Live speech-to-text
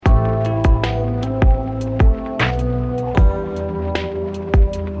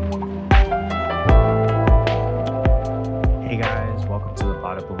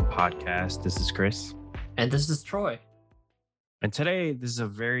podcast. This is Chris. And this is Troy. And today, this is a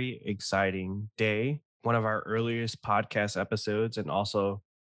very exciting day, one of our earliest podcast episodes, and also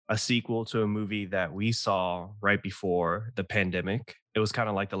a sequel to a movie that we saw right before the pandemic. It was kind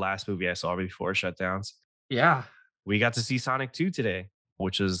of like the last movie I saw before shutdowns. Yeah. We got to see Sonic 2 today,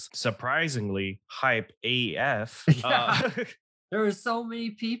 which is surprisingly hype AF. Yeah. There were so many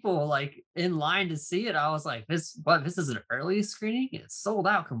people like in line to see it. I was like, this is an early screening? It's sold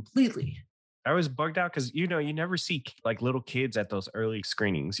out completely. I was bugged out because you never see like little kids at those early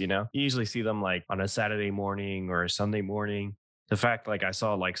screenings. You usually see them like on a Saturday morning or a Sunday morning. The fact like I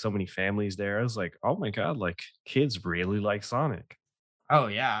saw like so many families there, I was like, oh my god, like kids really like Sonic. Oh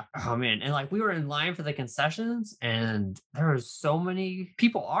yeah. Oh man. And like we were in line for the concessions and there were so many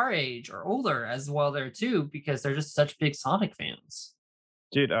people our age or older as well there too, because they're just such big Sonic fans.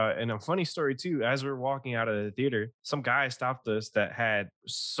 Dude, and a funny story too. As we were walking out of the theater, some guy stopped us that had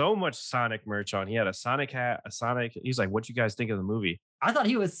so much Sonic merch on. He had a Sonic hat, a Sonic. He's like, "What you guys think of the movie?" I thought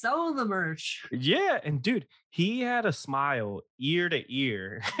he was selling the merch. Yeah, and dude, he had a smile ear to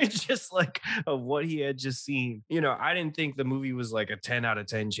ear, just like of what he had just seen. I didn't think the movie was like a 10 out of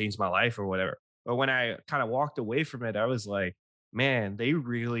 10 changed my life or whatever. But when I kind of walked away from it, I was like, man, they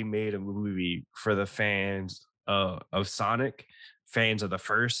really made a movie for the fans of Sonic, fans of the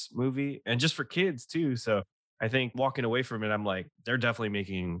first movie, and just for kids too. So I think walking away from it, I'm like, they're definitely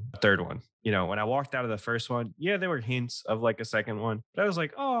making a third one. When I walked out of the first one, yeah, there were hints of like a second one, but I was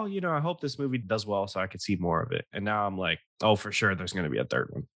like, oh, I hope this movie does well so I could see more of it. And now I'm like, oh, for sure, there's going to be a third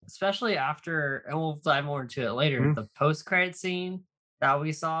one. Especially after, and we'll dive more into it later, Mhm. the post-credit scene that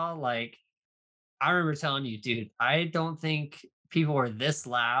we saw, like I remember telling you, dude, I don't think people were this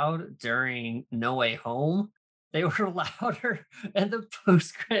loud during No Way Home. They were louder in the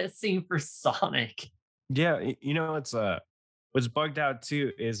post-credit scene for Sonic. Yeah, what's bugged out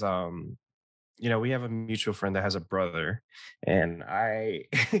too is we have a mutual friend that has a brother, and I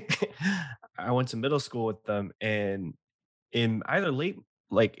I went to middle school with them, and in either late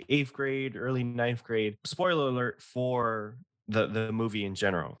like eighth grade, early ninth grade. Spoiler alert for the movie in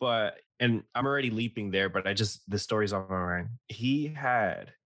general. And I'm already leaping there, but the story's on my mind. He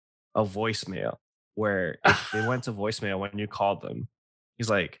had a voicemail where it went to voicemail when you called them. He's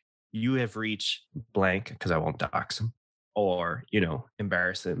like, you have reached blank, because I won't dox him or,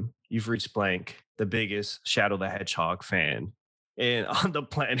 embarrass him. You've reached blank, the biggest Shadow the Hedgehog fan and on the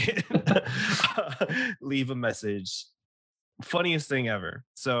planet. Leave a message. Funniest thing ever.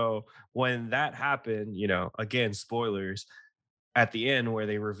 So when that happened, again, spoilers at the end where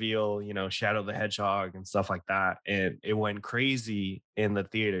they reveal, Shadow the Hedgehog and stuff like that. And it went crazy in the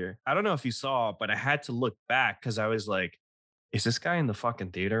theater. I don't know if you saw, but I had to look back because I was like, is this guy in the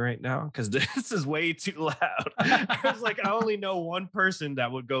fucking theater right now? Because this is way too loud. I was like, I only know one person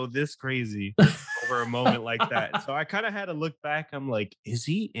that would go this crazy over a moment like that. So I kind of had to look back. I'm like, is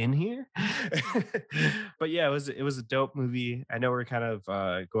he in here? But yeah, it was a dope movie. I know we're kind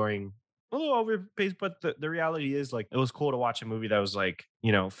of going a little overpaced, but the reality is like it was cool to watch a movie that was like,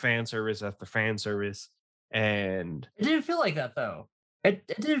 fan service after fan service. And It didn't feel like that though. It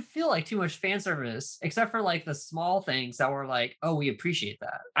didn't feel like too much fan service, except for like the small things that were like, oh, we appreciate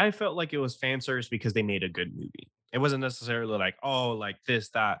that. I felt like it was fan service because they made a good movie. It wasn't necessarily like, oh, like this,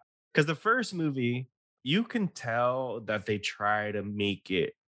 that. Because the first movie, you can tell that they try to make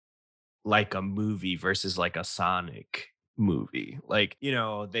it like a movie versus like a Sonic movie. Like,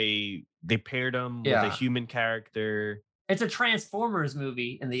 they paired them with a Yeah. human character. It's a Transformers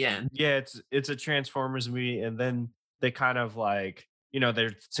movie in the end. Yeah, it's a Transformers movie, and then they kind of like,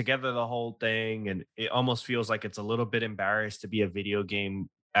 they're together the whole thing, and it almost feels like it's a little bit embarrassed to be a video game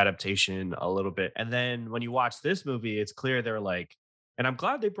adaptation a little bit. And then when you watch this movie, it's clear they're like, and I'm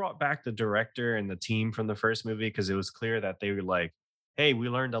glad they brought back the director and the team from the first movie because it was clear that they were like, hey, we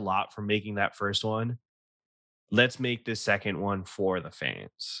learned a lot from making that first one. Let's make this second one for the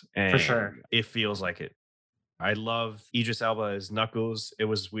fans. For And sure. it feels like it. I love Idris Elba as Knuckles. It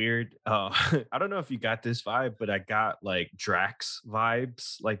was weird. I don't know if you got this vibe, but I got like Drax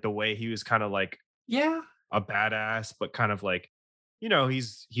vibes, like the way he was kind of like Yeah. a badass, but kind of like,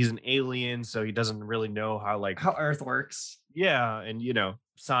 he's an alien, so he doesn't really know how like How Earth works. yeah, and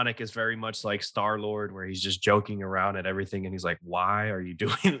Sonic is very much like Star Lord, where he's just joking around at everything, and he's like, "Why are you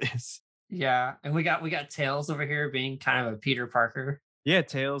doing this?" Yeah. And we got Tails over here being kind of a Peter Parker. Yeah,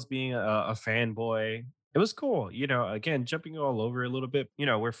 Tails being a fanboy. It was cool. Again, jumping all over a little bit.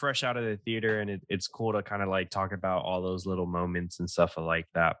 We're fresh out of the theater and it's cool to kind of like talk about all those little moments and stuff like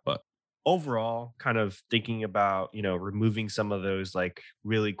that. But overall, kind of thinking about, removing some of those like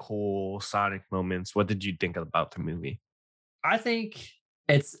really cool Sonic moments. What did you think about the movie? I think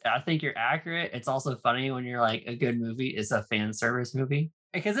I think you're accurate. It's also funny when you're like a good movie is a fan service movie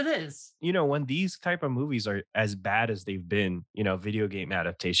because it is. When these type of movies are as bad as they've been, video game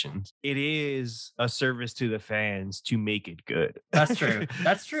adaptations, it is a service to the fans to make it good. That's true.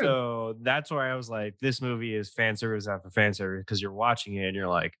 That's true. So that's why I was like, this movie is fan service after fan service because you're watching it and you're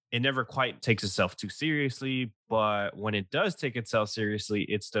like, it never quite takes itself too seriously. But when it does take itself seriously,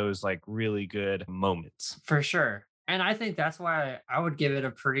 it's those like really good moments. For sure. And I think that's why I would give it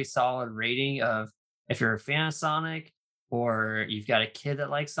a pretty solid rating of if you're a fan of Sonic or you've got a kid that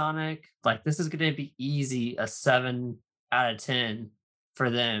likes Sonic, like this is going to be easy a 7 out of 10 for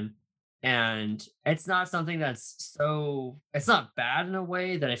them. And it's not something it's not bad in a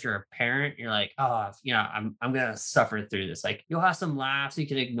way that if you're a parent, you're like, oh, I'm going to suffer through this. Like you'll have some laughs, you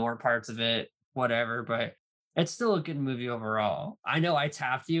can ignore parts of it, whatever, but it's still a good movie overall. I know I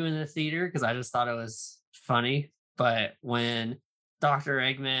tapped you in the theater because I just thought it was funny. But when Dr.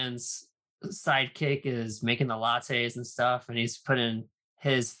 Eggman's sidekick is making the lattes and stuff, and he's putting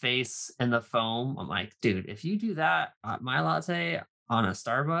his face in the foam, I'm like, dude, if you do that at my latte on a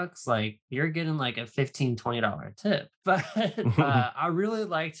Starbucks, like you're getting like a $15-$20 tip. But I really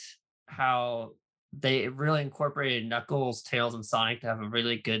liked how they really incorporated Knuckles, Tails, and Sonic to have a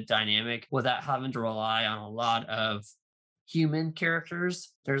really good dynamic without having to rely on a lot of human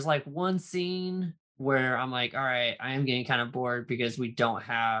characters. There's like one scene where I'm like, all right, I am getting kind of bored because we don't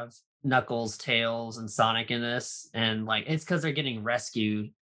have Knuckles, Tails, and Sonic in this. And like, it's because they're getting rescued.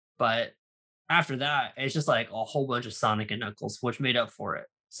 But after that, it's just like a whole bunch of Sonic and Knuckles, which made up for it.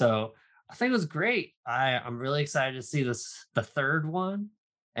 So I think it was great. I'm really excited to see the third one.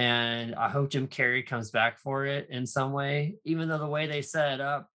 And I hope Jim Carrey comes back for it in some way, even though the way they set it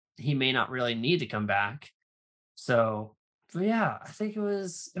up, he may not really need to come back. So, but yeah, I think it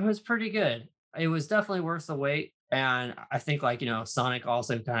was pretty good. It was definitely worth the wait. And I think like, Sonic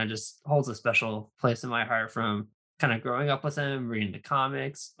also kind of just holds a special place in my heart from kind of growing up with him, reading the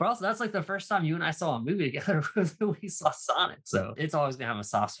comics. But also that's like the first time you and I saw a movie together when we saw Sonic. So it's always gonna have a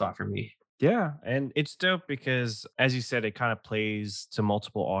soft spot for me. Yeah, and it's dope because, as you said, it kind of plays to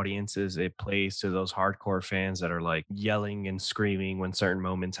multiple audiences. It plays to those hardcore fans that are like yelling and screaming when certain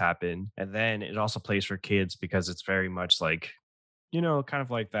moments happen. And then it also plays for kids because it's very much like, kind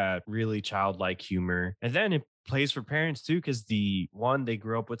of like that really childlike humor. And then it plays for parents too, because the one, they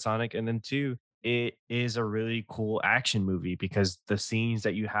grew up with Sonic, and then two, it is a really cool action movie because the scenes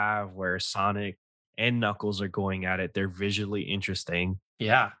that you have where Sonic and Knuckles are going at it, they're visually interesting.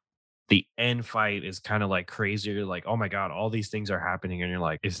 Yeah. The end fight is kind of like crazy. You're like, oh my God, all these things are happening. And you're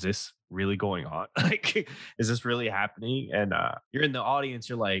like, is this really going on? Like, is this really happening? And you're in the audience,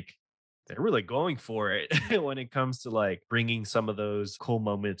 you're like, they're really going for it when it comes to like bringing some of those cool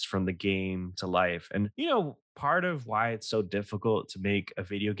moments from the game to life. And, part of why it's so difficult to make a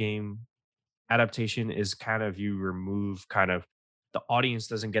video game adaptation is kind of you remove kind of the audience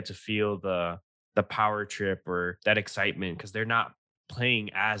doesn't get to feel the power trip or that excitement because they're not playing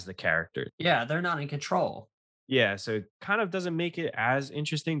as the character. Yeah, they're not in control. Yeah, so it kind of doesn't make it as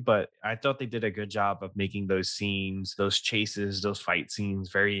interesting, but I thought they did a good job of making those scenes, those chases, those fight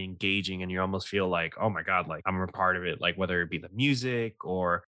scenes very engaging. And you almost feel like, oh my God, like I'm a part of it. Like whether it be the music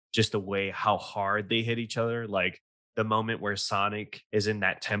or just the way how hard they hit each other. Like the moment where Sonic is in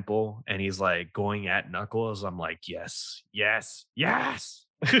that temple and he's like going at Knuckles, I'm like, yes, yes, yes.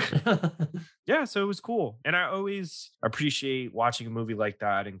 Yeah, so it was cool. And I always appreciate watching a movie like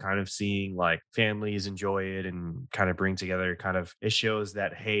that and kind of seeing like families enjoy it and kind of bring together kind of it shows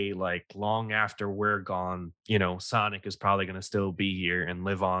that hey, like long after we're gone, Sonic is probably going to still be here and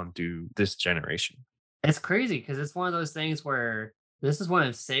live on through this generation. It's crazy because it's one of those things where this is one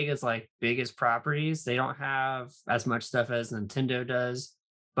of Sega's like biggest properties. They don't have as much stuff as Nintendo does,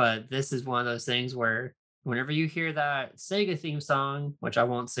 but this is one of those things where whenever you hear that Sega theme song, which I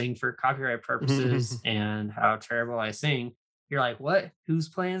won't sing for copyright purposes and how terrible I sing, you're like, what? Who's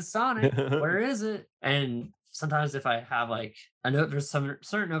playing Sonic? Where is it? And sometimes if I have like a note, there's some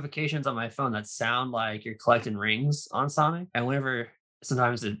certain notifications on my phone that sound like you're collecting rings on Sonic. And whenever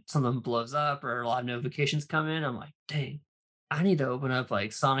sometimes something blows up or a lot of notifications come in, I'm like, dang, I need to open up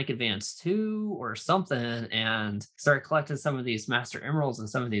like Sonic Advance 2 or something and start collecting some of these Master Emeralds and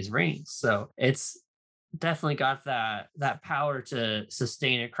some of these rings. So it's definitely got that power to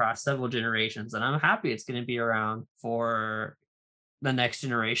sustain across several generations. And I'm happy it's going to be around for the next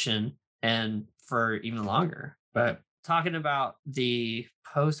generation and for even longer. But talking about the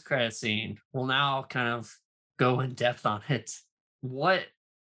post-credit scene, we'll now kind of go in depth on it. What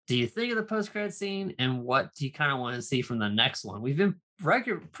do you think of the post-credit scene, and what do you kind of want to see from the next one? We've been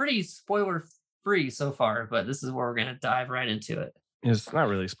pretty spoiler free so far, but this is where we're going to dive right into it. It's not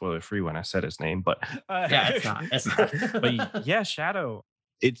really spoiler free when I said his name, but Yeah, it's not. It's not. yeah, Shadow.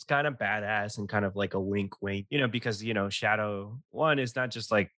 It's kind of badass and kind of like a wink, wink, because Shadow One is not just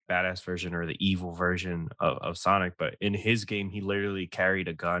like badass version or the evil version of Sonic, but in his game he literally carried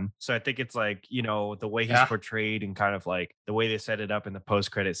a gun. So I think it's like the way he's Yeah. portrayed and kind of like the way they set it up in the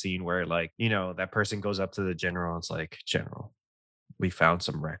post credit scene where like that person goes up to the general and it's like General, we found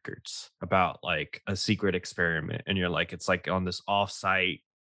some records about like a secret experiment, and you're like it's like on this off-site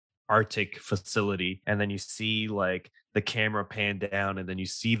arctic facility, and then you see like the camera pan down and then you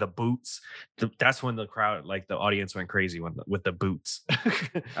see the boots. That's when the crowd, like the audience, went crazy with the boots.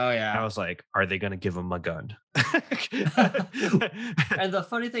 Oh I yeah. was like, are they going to give him a gun? And the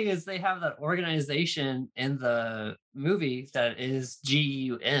funny thing is they have that organization in the movie that is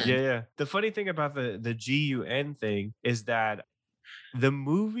Yeah, GUN. yeah, the funny thing about the GUN thing is that the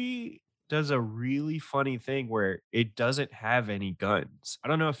movie does a really funny thing where it doesn't have any guns. I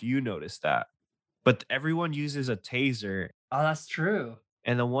don't know if you noticed that, but everyone uses a taser. Oh, that's true.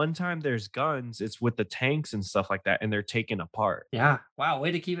 And the one time there's guns, it's with the tanks and stuff like that, and they're taken apart. Yeah. Wow,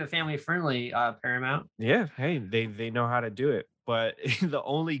 way to keep it family friendly, Paramount. Yeah, hey, they know how to do it. But the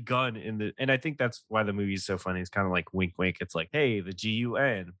only gun and I think that's why the movie is so funny. It's kind of like wink, wink. It's like, hey, the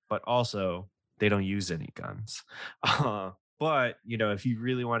GUN, but also they don't use any guns. But if you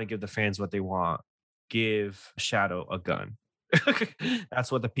really want to give the fans what they want, give Shadow a gun.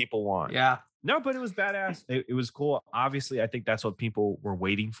 That's what the people want. Yeah. No, but it was badass. It was cool. Obviously, I think that's what people were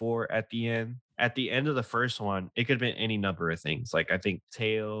waiting for at the end. At the end of the first one, it could have been any number of things. Like I think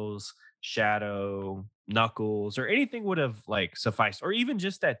Tails, Shadow, Knuckles, or anything would have like sufficed, or even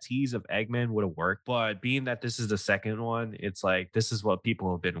just that tease of Eggman would have worked. But being that this is the second one, it's like this is what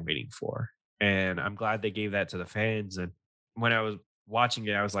people have been waiting for. And I'm glad they gave that to the fans. And when I was watching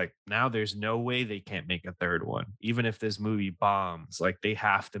it, I was like, now there's no way they can't make a third one. Even if this movie bombs, like they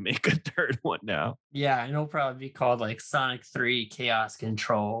have to make a third one now. Yeah, and it'll probably be called like Sonic 3 Chaos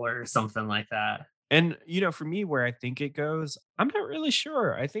Control or something like that. And for me, where I think it goes, I'm not really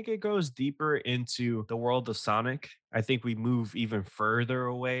sure. I think it goes deeper into the world of Sonic. I think we move even further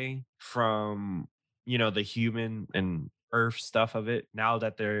away from, the human and Earth stuff of it. Now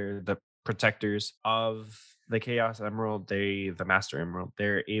that they're the protectors of the Chaos Emerald, the Master Emerald,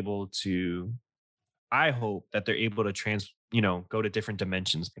 they're able to, I hope that they're able to go to different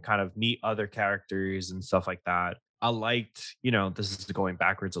dimensions and kind of meet other characters and stuff like that. I liked, this is going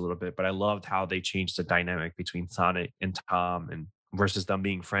backwards a little bit, but I loved how they changed the dynamic between Sonic and Tom, and versus them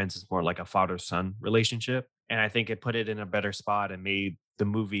being friends. It's more like a father-son relationship. And I think it put it in a better spot and made the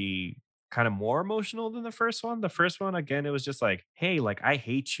movie kind of more emotional than the first one. The first one, again, it was just like, hey, like I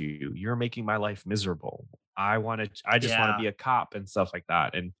hate you. You're making my life miserable. I just want to Yeah. be a cop and stuff like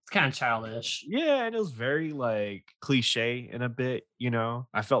that. And It's kind of childish. yeah, and it was very like cliche in a bit.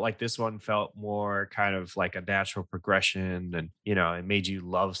 I felt like this one felt more kind of like a natural progression, and it made you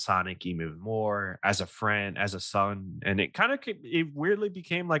love Sonic even more as a friend, as a son. And it weirdly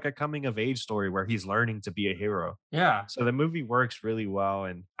became like a coming of age story where he's learning to be a hero. Yeah. So the movie works really well,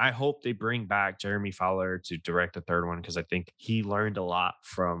 and I hope they bring back Jeremy Fowler to direct the third one because I think he learned a lot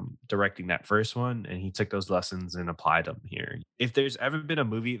from directing that first one, and he took those lessons and applied them here. If there's ever been a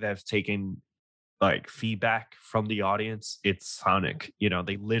movie that's taken like feedback from the audience, it's Sonic.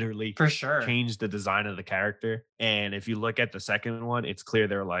 They literally For sure. changed the design of the character. And if you look at the second one, it's clear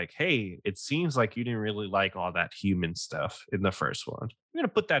they're like, hey, it seems like you didn't really like all that human stuff in the first one. We're going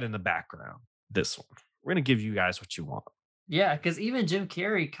to put that in the background. This one, we're going to give you guys what you want. Yeah, because even Jim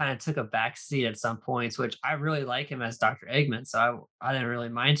Carrey kind of took a back seat at some points, which I really like him as Dr. Eggman, so I didn't really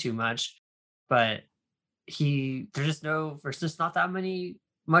mind too much. But there's just not that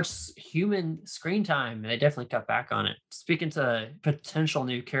much human screen time. They definitely cut back on it. Speaking to potential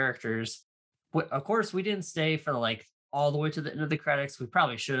new characters, of course, we didn't stay for like all the way to the end of the credits. We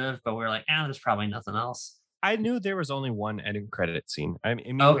probably should have, but we are like, there's probably nothing else. I knew there was only one ending credit scene. I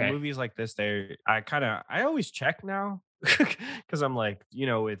mean, with Okay. movies like this, I always check now because I'm like,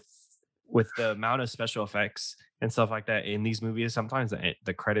 with the amount of special effects and stuff like that in these movies, sometimes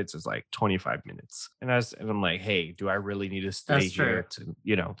the credits is like 25 minutes, and I'm like, hey, do I really need to stay That's true. here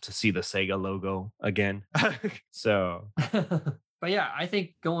to see the Sega logo again? So But yeah, I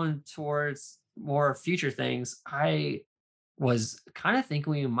think going towards more future things, I was kind of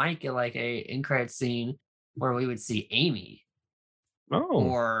thinking we might get like a in credit scene where we would see Amy, oh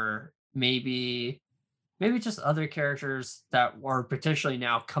or maybe just other characters that were potentially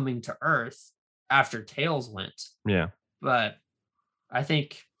now coming to Earth after Tails went. yeah. But I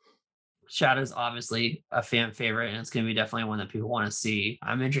think Shadow's obviously a fan favorite, and it's going to be definitely one that people want to see.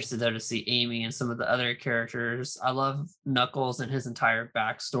 I'm interested though to see Amy and some of the other characters. I love Knuckles and his entire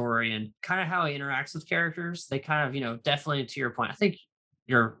backstory and kind of how he interacts with characters. They kind of, definitely to your point. I think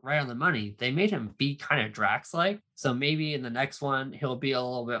you're right on the money. They made him be kind of Drax-like. So maybe in the next one, he'll be a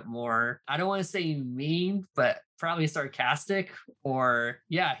little bit more, I don't want to say mean, but probably sarcastic. Or,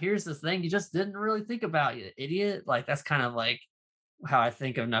 yeah, here's this thing you just didn't really think about, you idiot. Like, that's kind of like how I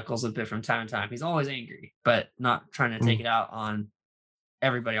think of Knuckles a bit from time to time. He's always angry, but not trying to take Mm. it out on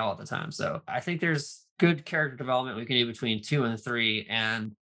everybody all the time. So I think there's good character development we can do between 2 and 3.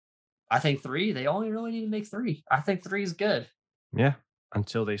 And I think 3, they only really need to make 3. I think 3 is good. Yeah.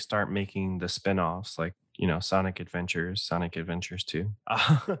 Until they start making the spin-offs like, Sonic Adventures 2.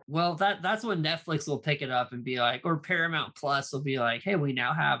 Well, that's when Netflix will pick it up and be like, or Paramount Plus will be like, hey, we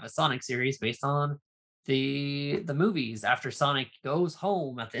now have a Sonic series based on the movies after Sonic goes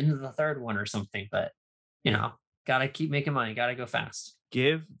home at the end of the third one or something. But gotta keep making money, gotta go fast.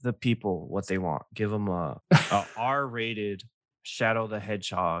 Give the people what they want. Give them a R-rated Shadow the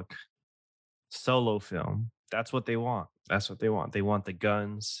Hedgehog solo film. That's what they want. That's what they want. They want the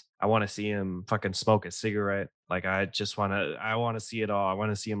guns. I want to see him fucking smoke a cigarette. Like I want to see it all. I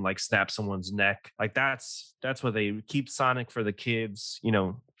want to see him like snap someone's neck. Like that's what they keep Sonic for the kids,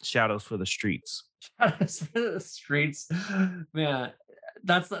 Shadows for the streets. Shadows for the streets. Man,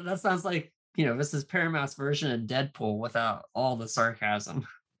 that sounds like this is Paramount's version of Deadpool without all the sarcasm.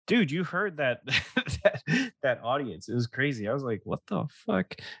 Dude, you heard that that audience. It was crazy. I was like, what the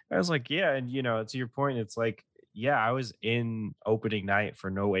fuck? I was like, yeah, and to your point, it's like, yeah, I was in opening night for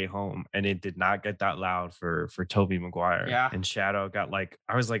No Way Home, and it did not get that loud for Toby Maguire. Yeah. And Shadow got like,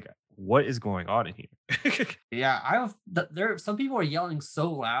 I was like, what is going on in here? Yeah, there some people are yelling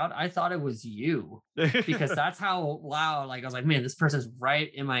so loud. I thought it was you because that's how loud. Like I was like, man, this person's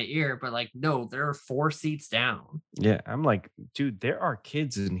right in my ear, but like, no, they're 4 seats down. Yeah, I'm like, dude, there are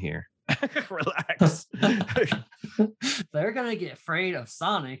kids in here. Relax. They're gonna get afraid of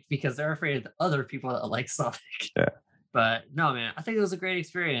Sonic because they're afraid of the other people that like Sonic. Yeah. But no, man, I think it was a great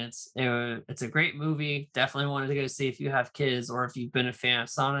experience. It's a great movie. Definitely wanted to go see if you have kids or if you've been a fan of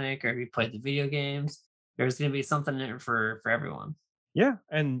Sonic or if you played the video games. There's going to be something in it for everyone. Yeah,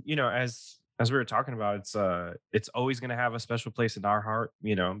 and as we were talking about, it's always going to have a special place in our heart,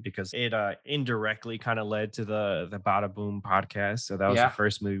 because it indirectly kind of led to the Bada Boom podcast. So that was the Yeah,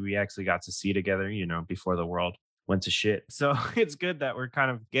 first movie we actually got to see together, before the world went to shit. So it's good that we're kind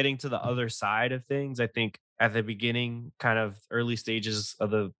of getting to the other side of things. I think at the beginning, kind of early stages of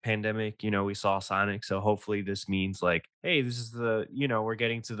the pandemic, we saw Sonic. So hopefully this means like, hey, this is we're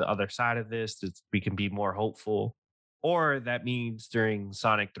getting to the other side of this. We can be more hopeful. Or that means during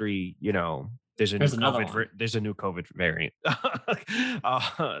Sonic 3, there's a new there's another COVID one. there's a new COVID variant.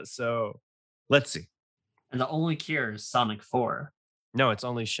 So let's see. And the only cure is Sonic 4. No, it's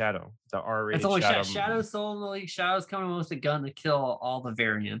only Shadow, the It's R-rated only Shadow. Shadow's still in the league. Shadow's coming with a gun to kill all the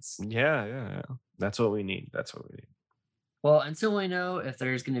variants. Yeah, yeah, yeah. That's what we need. That's what we need. Well, until we know if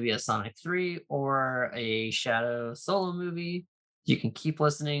there's going to be a Sonic 3 or a Shadow solo movie, you can keep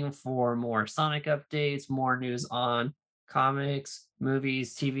listening for more Sonic updates, more news on comics,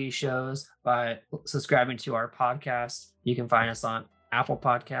 movies, TV shows by subscribing to our podcast. You can find us on Apple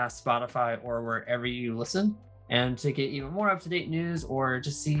Podcasts, Spotify, or wherever you listen. And to get even more up-to-date news or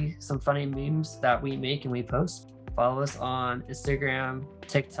just see some funny memes that we make and we post, follow us on Instagram,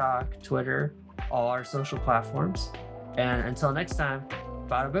 TikTok, Twitter, all our social platforms. And until next time,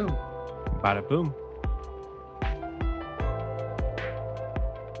 bada boom. Bada boom.